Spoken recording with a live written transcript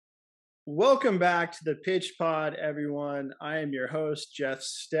Welcome back to the Pitch Pod, everyone. I am your host, Jeff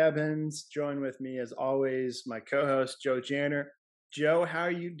Stebbins. Join with me, as always, my co-host, Joe Janner. Joe, how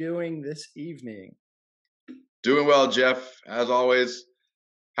are you doing this evening? Doing well, Jeff. As always,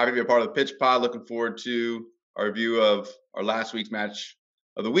 happy to be a part of the Pitch Pod. Looking forward to our review of our last week's match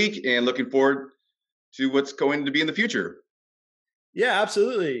of the week and looking forward to what's going to be in the future. Yeah,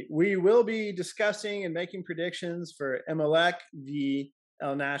 absolutely. We will be discussing and making predictions for Emelec v.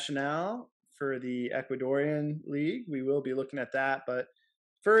 El Nacional for the Ecuadorian League. We will be looking at that, but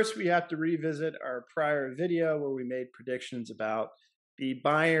first we have to revisit our prior video where we made predictions about the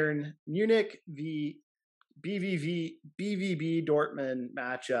Bayern Munich v. BVB Dortmund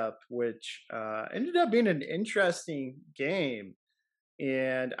matchup, which ended up being an interesting game.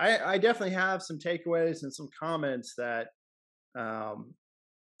 And I definitely have some takeaways and some comments that I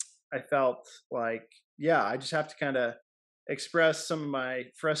felt like, yeah, I just have to kind of express some of my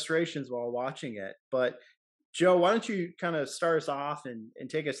frustrations while watching it. But Joe, why don't you kind of start us off and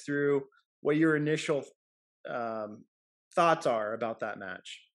take us through what your initial thoughts are about that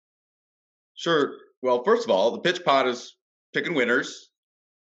match? Sure. Well, first of all, the Pitch Pod is picking winners,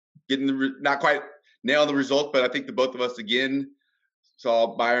 getting not quite nailed the result, but I think the both of us again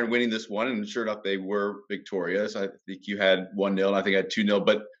saw Bayern winning this one, and sure enough, they were victorious. I think you had 1-0, and I think I had 2-0,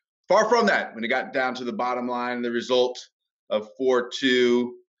 but far from that when it got down to the bottom line, the result of 4-2.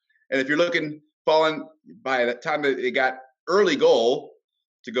 And if you're looking, falling by the time that it got early goal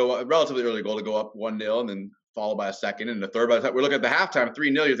to go, a relatively early goal to go up 1-0 and then followed by a second and a third. By the time we're looking at the halftime,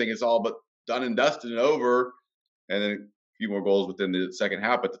 3-0, you're thinking it's all but done and dusted and over. And then a few more goals within the second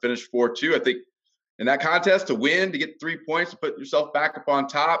half. But to finish 4-2, I think in that contest, to win, to get 3 points, to put yourself back up on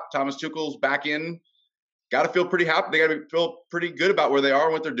top, Thomas Tuchel's back in. Got to feel pretty happy. They got to feel pretty good about where they are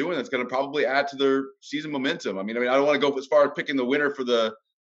and what they're doing. That's going to probably add to their season momentum. I mean, I don't want to go as far as picking the winner for the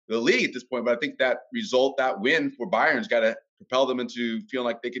league at this point, but I think that result, that win for Bayern's got to propel them into feeling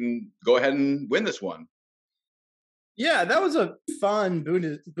like they can go ahead and win this one. Yeah, that was a fun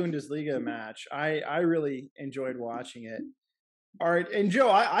Bundesliga match. I really enjoyed watching it. All right, and Joe,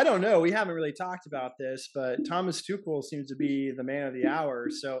 I don't know. We haven't really talked about this, but Thomas Tuchel seems to be the man of the hour.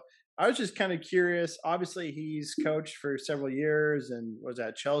 So I was just kind of curious. Obviously, he's coached for several years and was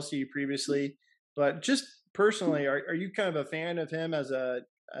at Chelsea previously. But just personally, are you kind of a fan of him as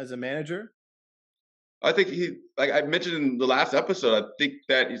a manager? I think he, like I mentioned in the last episode, I think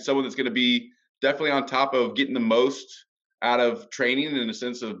that he's someone that's going to be definitely on top of getting the most out of training in the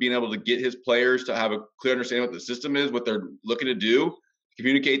sense of being able to get his players to have a clear understanding of what the system is, what they're looking to do,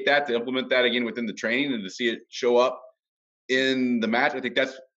 communicate that, to implement that again within the training and to see it show up in the match. I think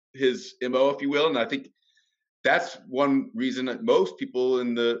that's his MO, if you will. And I think that's one reason that most people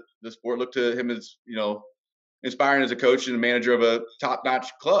in the sport look to him as, inspiring as a coach and a manager of a top-notch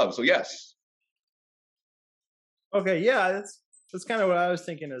club. So, yes. Okay, yeah, that's kind of what I was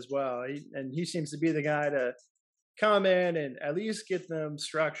thinking as well. He seems to be the guy to come in and at least get them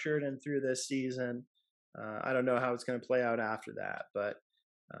structured and through this season. I don't know how it's going to play out after that, but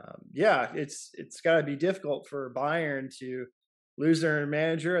yeah, it's got to be difficult for Bayern to lose their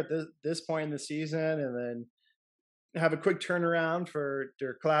manager at this point in the season and then have a quick turnaround for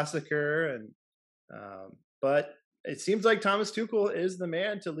their Klassiker. And but it seems like Thomas Tuchel is the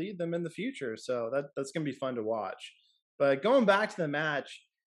man to lead them in the future, so that's going to be fun to watch. But going back to the match,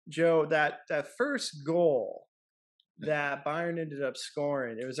 Joe, that first goal that Bayern ended up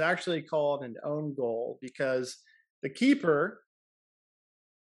scoring, it was actually called an own goal because the keeper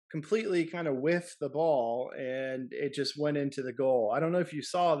completely kind of whiffed the ball and it just went into the goal. I don't know if you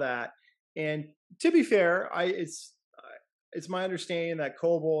saw that. And to be fair, it's my understanding that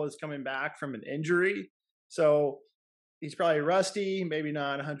Kobel is coming back from an injury, so he's probably rusty, maybe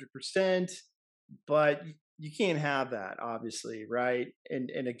not 100%, but you can't have that, obviously, right?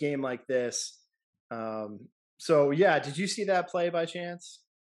 In a game like this. So yeah, did you see that play by chance?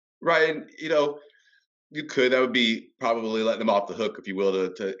 Right. And, you could. That would be probably letting them off the hook, if you will,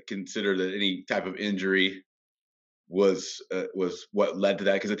 to consider that any type of injury was what led to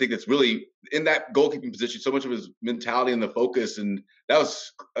that. Because I think that's really in that goalkeeping position, so much of his mentality and the focus, and that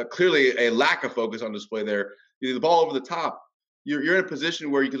was clearly a lack of focus on display there. The ball over the top. You're in a position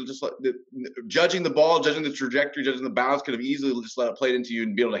where you could just judging the ball, judging the trajectory, judging the bounce, could have easily just let it play into you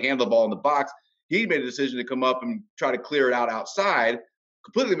and be able to handle the ball in the box. He made a decision to come up and try to clear it out outside,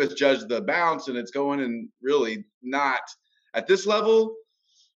 completely misjudged the bounce, and it's going and really not at this level,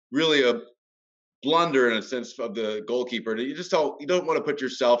 really a blunder in a sense of the goalkeeper. You don't want to put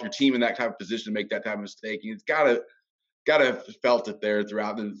yourself, your team in that type of position to make that type of mistake. It's gotta have felt it there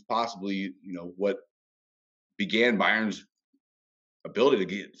throughout, and possibly what began Bayern's ability to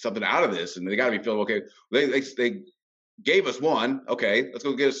get something out of this, and they got to be feeling okay. They gave us one, okay, let's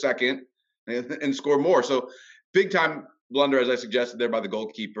go get a second and score more. So big time blunder, as I suggested there, by the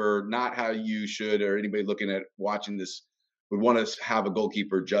goalkeeper. Not how you should, or anybody looking at watching this would want to have a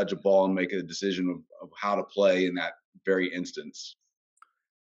goalkeeper judge a ball and make a decision of how to play in that very instance.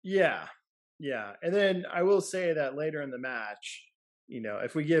 Yeah, yeah. And then I will say that later in the match,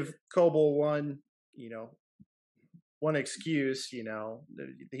 if we give Coble you know, one excuse, he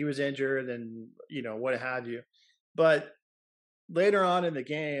was injured and, what have you. But later on in the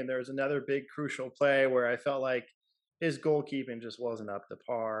game, there was another big crucial play where I felt like his goalkeeping just wasn't up to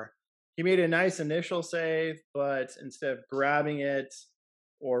par. He made a nice initial save, but instead of grabbing it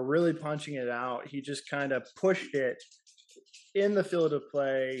or really punching it out, he just kind of pushed it in the field of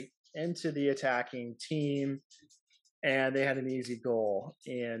play into the attacking team, and they had an easy goal.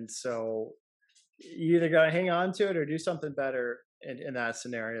 And so you either got to hang on to it or do something better in that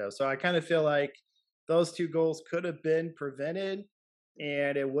scenario. So I kind of feel like those two goals could have been prevented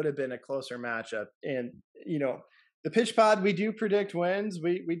and it would have been a closer matchup. And, the pitch pod, we do predict wins.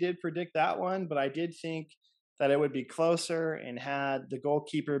 We did predict that one, but I did think that it would be closer, and had the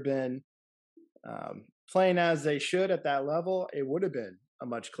goalkeeper been playing as they should at that level, it would have been a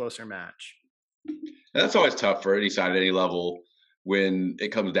much closer match. And that's always tough for any side at any level when it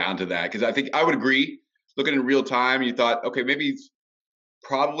comes down to that. Because I think I would agree, looking in real time, you thought, okay, maybe he's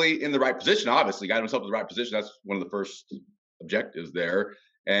probably in the right position. Obviously, got himself in the right position. That's one of the first objectives there.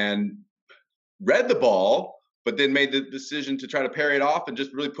 And read the ball, but then made the decision to try to parry it off and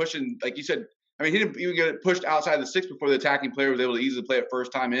just really pushing, like you said. I mean, he didn't even get it pushed outside the six before the attacking player was able to easily play it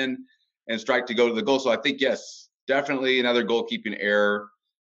first time in and strike to go to the goal. So I think, yes, definitely another goalkeeping error.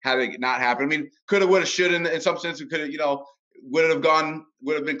 Had it not happened, I mean, could have, would have, should have, in some sense, it could have, would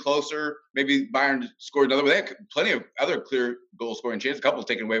have been closer. Maybe Bayern scored another. They had plenty of other clear goal scoring chances. A couple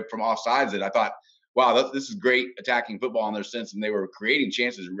taken away from offsides that I thought, wow, this is great attacking football in their sense, and they were creating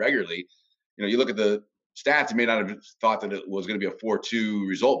chances regularly. You look at the stats, you may not have thought that it was going to be a 4-2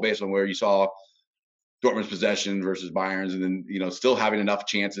 result based on where you saw Dortmund's possession versus Bayern's, and then still having enough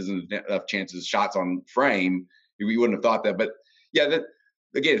chances, shots on frame. We wouldn't have thought that, but yeah, that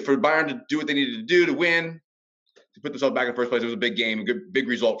again, for Bayern to do what they needed to do to win, to put themselves back in first place, it was a big game, big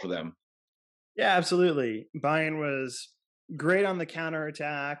result for them. Yeah, absolutely. Bayern was great on the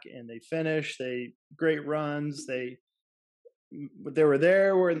counterattack, and they finished. Great runs. They were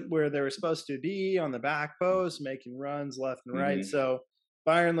there where they were supposed to be, on the back post, making runs left and right. So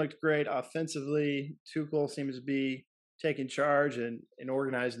Bayern looked great offensively. Tuchel seems to be taking charge and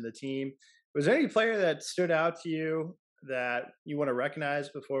organizing the team. Was there any player that stood out to you that you want to recognize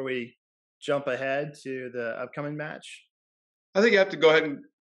before we jump ahead to the upcoming match? I think you have to go ahead and,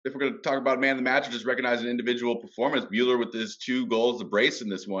 if we're going to talk about man of the match, or just recognize an individual performance, Mueller with his 2 goals, the brace in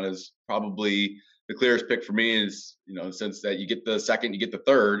this one is probably the clearest pick for me. Is in the sense that you get the second, you get the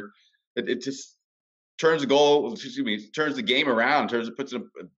third. It just turns turns the game around. It puts in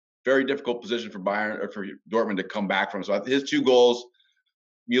a very difficult position for Bayern, or for Dortmund, to come back from. So his 2 goals,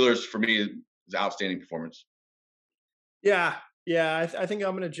 Mueller's, for me, is outstanding performance. Yeah, I think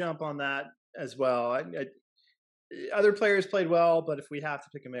I'm going to jump on that as well. Other players played well, but if we have to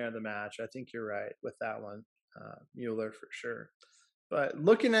pick a man of the match, I think you're right with that one, Mueller for sure. But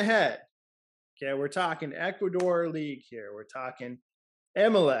looking ahead, okay, we're talking Ecuador League here. We're talking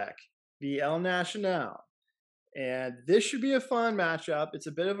Emelec, the El Nacional. And this should be a fun matchup. It's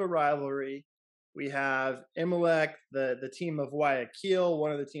a bit of a rivalry. We have Emelec, the team of Guayaquil,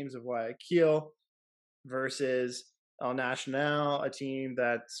 one of the teams of Guayaquil, versus El Nacional, a team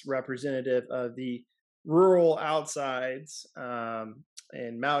that's representative of the rural outsides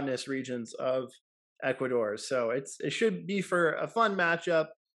and mountainous regions of Ecuador. So it should be for a fun matchup.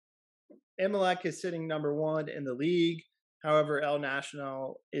 Emelec is sitting number 1 in the league. However, El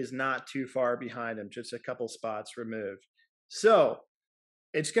Nacional is not too far behind him, just a couple spots removed. So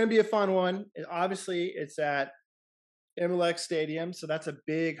it's going to be a fun one. Obviously, it's at Emelec Stadium, so that's a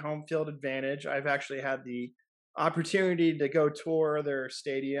big home field advantage. I've actually had the opportunity to go tour their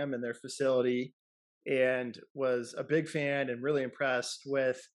stadium and their facility, and was a big fan and really impressed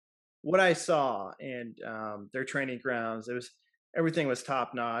with what I saw, and their training grounds. Everything was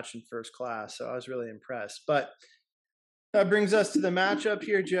top notch and first class, so I was really impressed. But that brings us to the matchup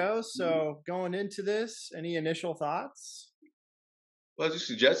here, Joe. So going into this, any initial thoughts? Well, as you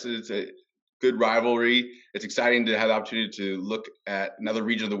suggested, it's a good rivalry. It's exciting to have the opportunity to look at another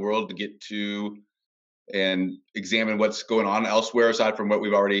region of the world, to get to and examine what's going on elsewhere, aside from what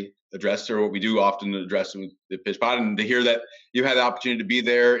we've already addressed, or what we do often address with the pitch pod. And to hear that you had the opportunity to be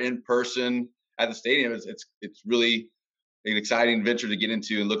there in person at the stadium, it's really an exciting venture to get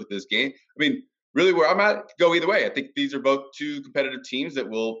into and look at this game. I mean, really, where I'm at could go either way. I think these are both two competitive teams that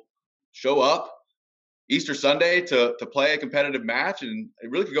will show up Easter Sunday to play a competitive match, and it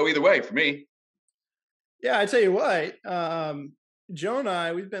really could go either way for me. Yeah, I tell you what, Joe and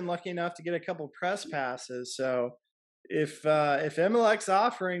I, we've been lucky enough to get a couple press passes. So if Emelec's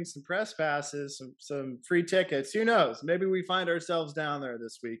offering some press passes, some free tickets, who knows? Maybe we find ourselves down there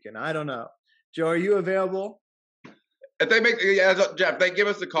this weekend. I don't know. Joe, are you available? If they make, yeah, Jeff, they give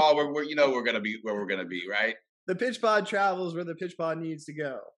us a call where we're going to be where we're going to be, right? The pitch pod travels where the pitch pod needs to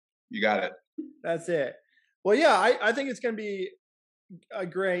go. You got it. That's it. Well, yeah, I think it's going to be a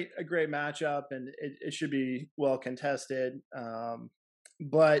great matchup, and it should be well contested.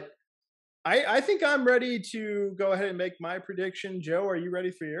 But I think I'm ready to go ahead and make my prediction. Joe, are you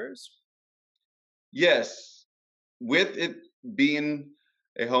ready for yours? Yes, with it being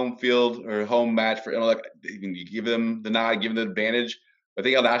a home field or home match for Emelec, you give them the nod, give them the advantage. I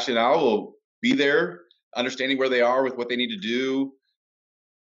think El Nacional will be there, understanding where they are with what they need to do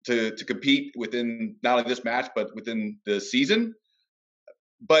to compete within not only this match but within the season.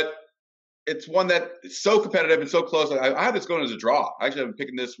 But it's one that is so competitive and so close. I have this going as a draw. Actually, I'm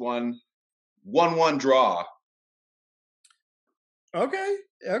picking this 1-1 draw. Okay.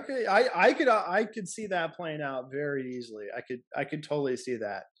 I could see that playing out very easily. I could totally see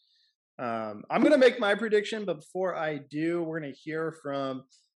that. I'm going to make my prediction, but before I do, we're going to hear from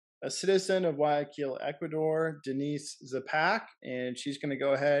a citizen of Guayaquil, Ecuador, Denise Zapak, and she's going to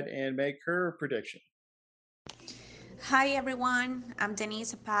go ahead and make her prediction. Hi everyone, I'm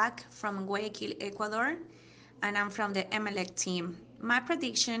Denise Zapak from Guayaquil, Ecuador, and I'm from the Emelec team. My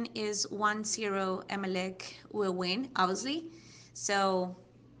prediction is 1-0 Emelec will win, obviously. So,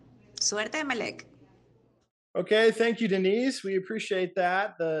 suerte Emelec. Okay, thank you, Denise. We appreciate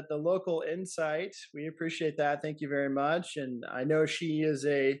that. The local insight. We appreciate that. Thank you very much. And I know she is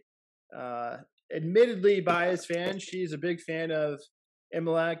a admittedly biased fan. She's a big fan of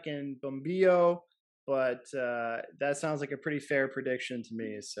Emelec and Bombillo, but that sounds like a pretty fair prediction to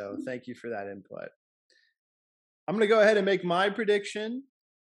me. So thank you for that input. I'm going to go ahead and make my prediction.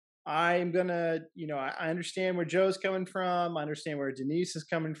 I'm going to, I understand where Joe's coming from. I understand where Denise is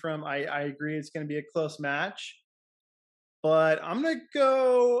coming from. I agree it's going to be a close match. But I'm going to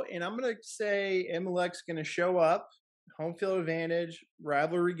go and I'm going to say Emelec's going to show up. Home field advantage,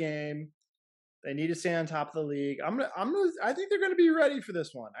 rivalry game. They need to stay on top of the league. I think they're going to be ready for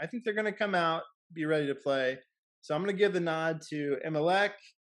this one. I think they're going to come out, be ready to play. So I'm going to give the nod to Emelec,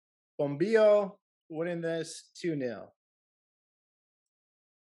 Bombillo, winning this 2-0.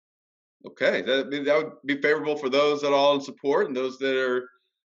 Okay, that would be favorable for those that are all in support and those that are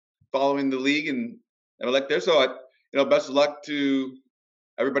following the league and Emelec there. So, best of luck to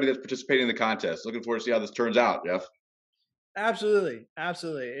everybody that's participating in the contest. Looking forward to see how this turns out, Jeff. Absolutely.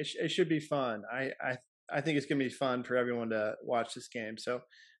 It should be fun. I think it's going to be fun for everyone to watch this game. So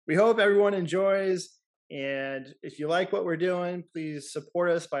we hope everyone enjoys. And if you like what we're doing, please support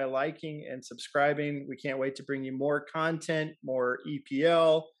us by liking and subscribing. We can't wait to bring you more content, more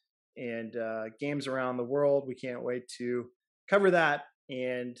EPL and games around the world. We can't wait to cover that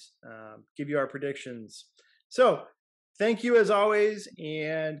and give you our predictions. So thank you as always,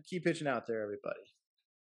 and keep pitching out there, everybody.